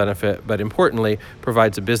environmental benefit, but importantly,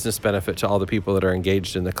 provides a business benefit to all the people that are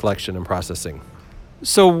engaged in the collection and processing.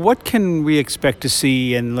 So what can we expect to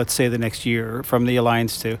see in, let's say, the next year from the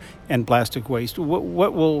Alliance to End Plastic Waste? What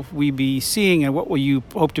will we be seeing, and what will you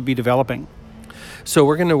hope to be developing? So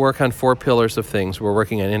we're going to work on 4 pillars of things. We're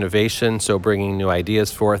working on innovation, so bringing new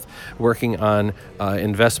ideas forth, working on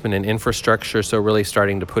investment in infrastructure, so really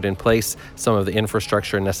starting to put in place some of the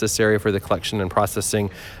infrastructure necessary for the collection and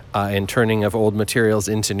processing and turning of old materials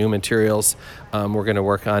into new materials. We're going to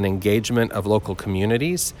work on engagement of local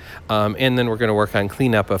communities, and then we're going to work on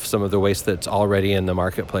cleanup of some of the waste that's already in the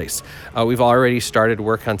marketplace. We've already started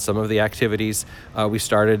work on some of the activities. We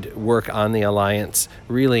started work on the Alliance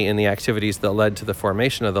really in the activities that led to the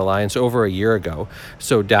formation of the Alliance over a year ago.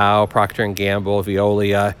 So Dow, Procter & Gamble,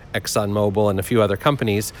 Veolia, ExxonMobil, and a few other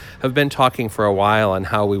companies have been talking for a while on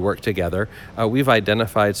how we work together. We've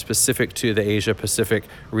identified specific to the Asia-Pacific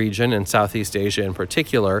region and Southeast Asia in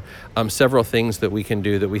particular, several things that we can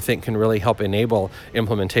do that we think can really help enable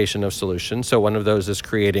implementation of solutions. So one of those is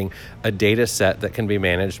creating a data set that can be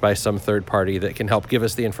managed by some third party that can help give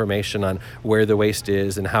us the information on where the waste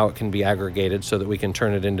is and how it can be aggregated so that we can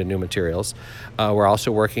turn it into new materials. We're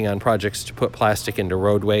also working on projects to put plastic into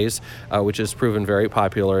roadways, which has proven very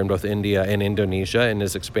popular in both India and Indonesia and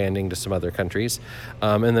is expanding to some other countries.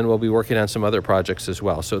 And then we'll be working on some other projects as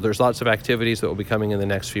well. So there's lots of activities that will be coming in the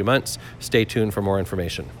next next few months. Stay tuned for more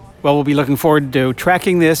information. Well, we'll be looking forward to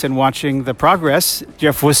tracking this and watching the progress.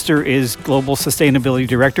 Jeff Worcester is Global Sustainability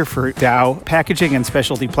Director for Dow Packaging and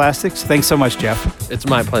Specialty Plastics. Thanks so much, Jeff. It's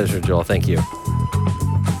my pleasure, Joel. Thank you.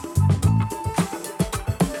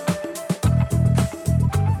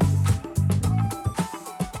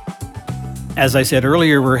 As I said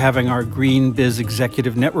earlier, we're having our Green Biz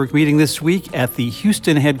Executive Network meeting this week at the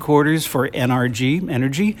Houston headquarters for NRG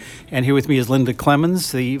Energy. And here with me is Linda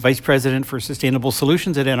Clemens, the Vice President for Sustainable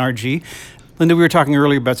Solutions at NRG. Linda, we were talking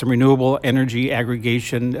earlier about some renewable energy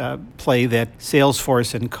aggregation play that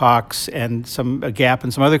Salesforce and Cox and Gap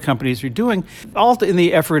and some other companies are doing, all in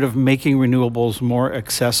the effort of making renewables more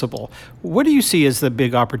accessible. What do you see as the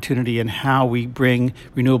big opportunity in how we bring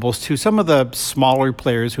renewables to some of the smaller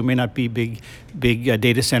players who may not be big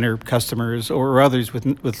data center customers or others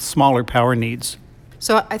with smaller power needs?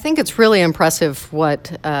 So I think it's really impressive what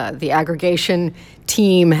the aggregation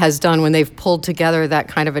team has done when they've pulled together that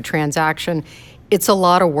kind of a transaction. It's a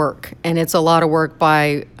lot of work, and it's a lot of work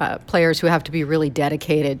by players who have to be really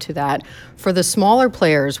dedicated to that. For the smaller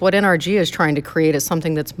players, what NRG is trying to create is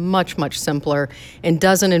something that's much, much simpler and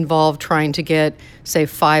doesn't involve trying to get, say,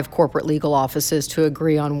 5 corporate legal offices to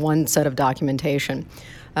agree on one set of documentation.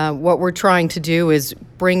 What we're trying to do is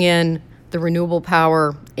bring in the renewable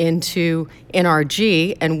power into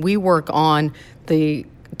NRG, and we work on the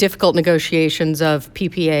difficult negotiations of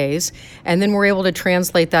PPAs, and then we're able to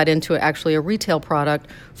translate that into actually a retail product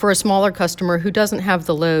for a smaller customer who doesn't have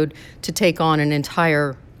the load to take on an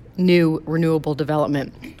entire new renewable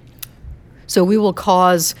development. So we will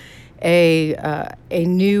cause a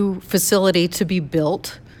new facility to be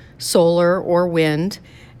built, solar or wind,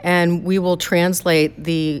 and we will translate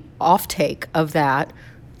the offtake of that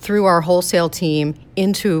through our wholesale team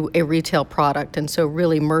into a retail product. And so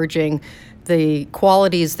really merging the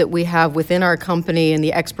qualities that we have within our company and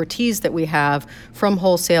the expertise that we have from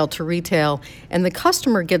wholesale to retail. And the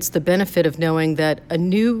customer gets the benefit of knowing that a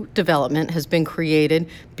new development has been created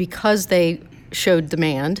because they showed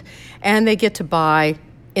demand, and they get to buy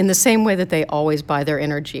in the same way that they always buy their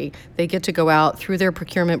energy. They get to go out through their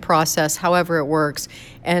procurement process, however it works,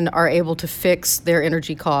 and are able to fix their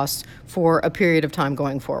energy costs for a period of time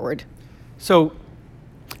going forward. So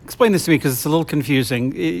explain this to me, because it's a little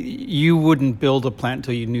confusing. You wouldn't build a plant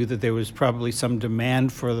until you knew that there was probably some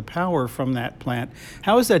demand for the power from that plant.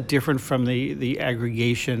 How is that different from the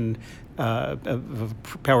aggregation of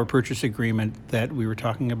a power purchase agreement that we were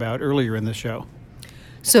talking about earlier in the show?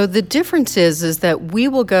 So the difference is that we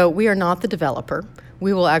are not the developer.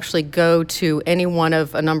 We will actually go to any one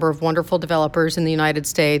of a number of wonderful developers in the United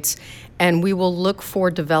States, and we will look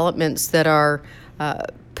for developments that are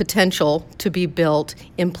potential to be built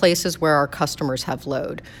in places where our customers have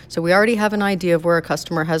load. So we already have an idea of where a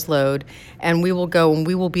customer has load, and we will go and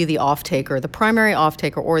we will be the off-taker, the primary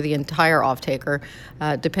off-taker or the entire off-taker,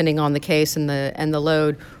 depending on the case and the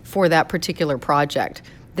load for that particular project.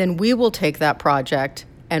 Then we will take that project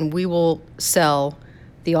and we will sell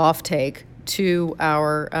the offtake to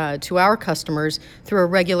our customers through a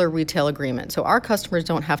regular retail agreement. So our customers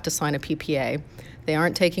don't have to sign a PPA. They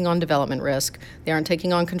aren't taking on development risk. They aren't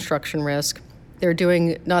taking on construction risk. They're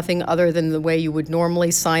doing nothing other than the way you would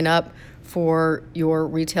normally sign up for your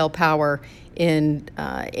retail power in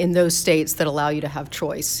those states that allow you to have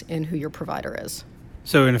choice in who your provider is.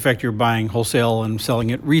 So in effect, you're buying wholesale and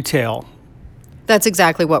selling it retail. That's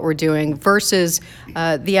exactly what we're doing versus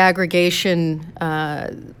the aggregation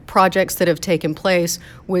projects that have taken place,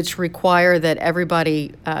 which require that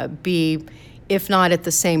everybody be, if not at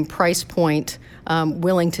the same price point,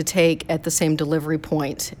 willing to take at the same delivery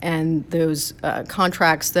point. And those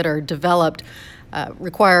contracts that are developed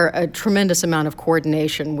require a tremendous amount of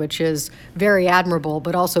coordination, which is very admirable,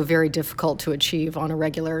 but also very difficult to achieve on a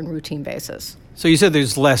regular and routine basis. So you said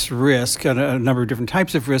there's less risk, a number of different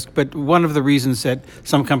types of risk, but one of the reasons that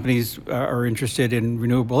some companies are interested in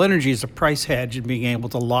renewable energy is a price hedge and being able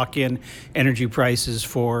to lock in energy prices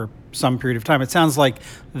for some period of time. It sounds like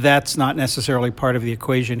that's not necessarily part of the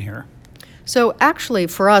equation here. So actually,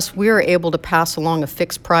 for us, we are able to pass along a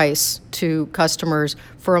fixed price to customers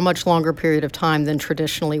for a much longer period of time than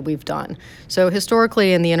traditionally we've done. So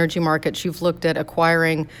historically in the energy markets, you've looked at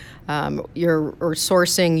acquiring or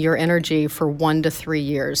sourcing your energy for 1 to 3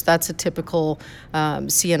 years. That's a typical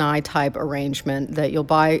C&I type arrangement, that you'll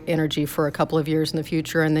buy energy for a couple of years in the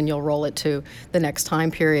future and then you'll roll it to the next time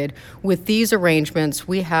period. With these arrangements,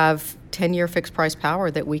 we have 10-year fixed price power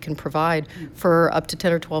that we can provide for up to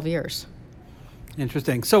 10 or 12 years.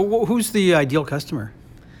 Interesting. So who's the ideal customer?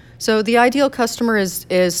 So the ideal customer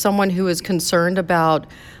is someone who is concerned about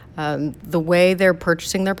The way they're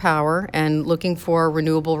purchasing their power and looking for a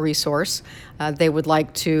renewable resource, they would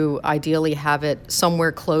like to ideally have it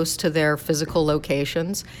somewhere close to their physical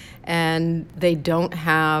locations, and they don't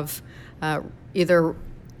have either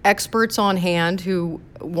experts on hand who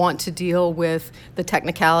want to deal with the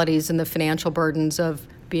technicalities and the financial burdens of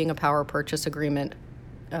being a power purchase agreement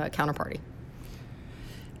counterparty.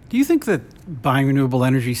 Do you think that buying renewable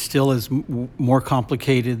energy still is more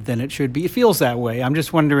complicated than it should be? It feels that way. I'm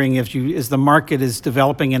just wondering if as the market is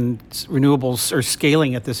developing and renewables are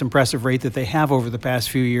scaling at this impressive rate that they have over the past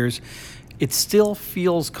few years, it still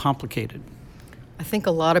feels complicated. I think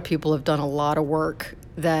a lot of people have done a lot of work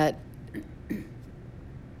that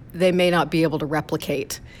they may not be able to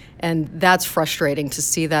replicate. And that's frustrating to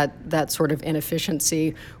see that sort of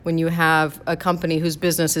inefficiency when you have a company whose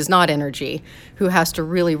business is not energy, who has to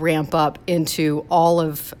really ramp up into all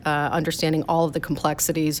of understanding all of the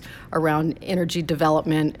complexities around energy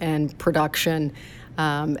development and production,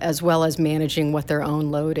 as well as managing what their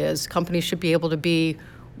own load is. Companies should be able to be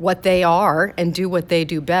what they are and do what they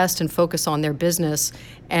do best and focus on their business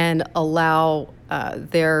and allow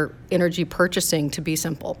their energy purchasing to be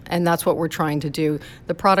simple. And that's what we're trying to do.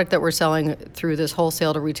 The product that we're selling through this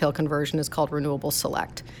wholesale to retail conversion is called Renewables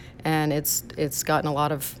Select. And it's gotten a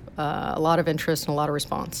lot of interest and a lot of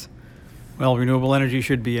response. Well, renewable energy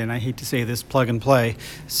should be, and I hate to say this, plug and play.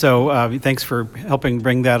 So thanks for helping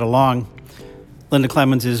bring that along. Linda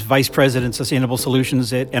Clemens is Vice President, Sustainable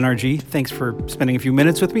Solutions at NRG. Thanks for spending a few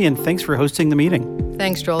minutes with me, and thanks for hosting the meeting.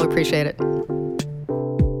 Thanks, Joel. Appreciate it.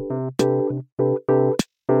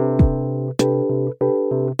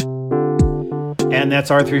 And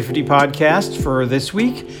that's our 350 podcast for this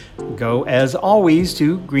week. Go, as always,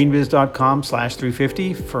 to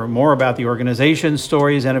greenbiz.com/350 for more about the organization,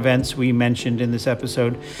 stories, and events we mentioned in this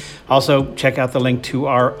episode. Also, check out the link to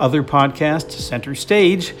our other podcast, Center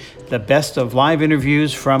Stage, the best of live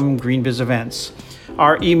interviews from GreenBiz events.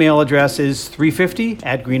 Our email address is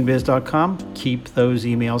 350@greenbiz.com. Keep those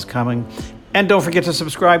emails coming. And don't forget to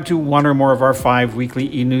subscribe to one or more of our 5 weekly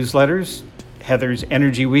e-newsletters. Heather's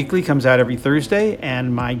Energy Weekly comes out every Thursday,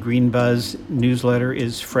 and my Green Buzz newsletter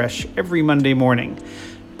is fresh every Monday morning.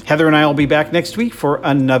 Heather and I will be back next week for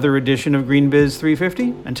another edition of GreenBiz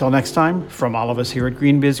 350. Until next time, from all of us here at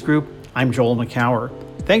GreenBiz Group, I'm Joel McCower.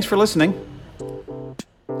 Thanks for listening.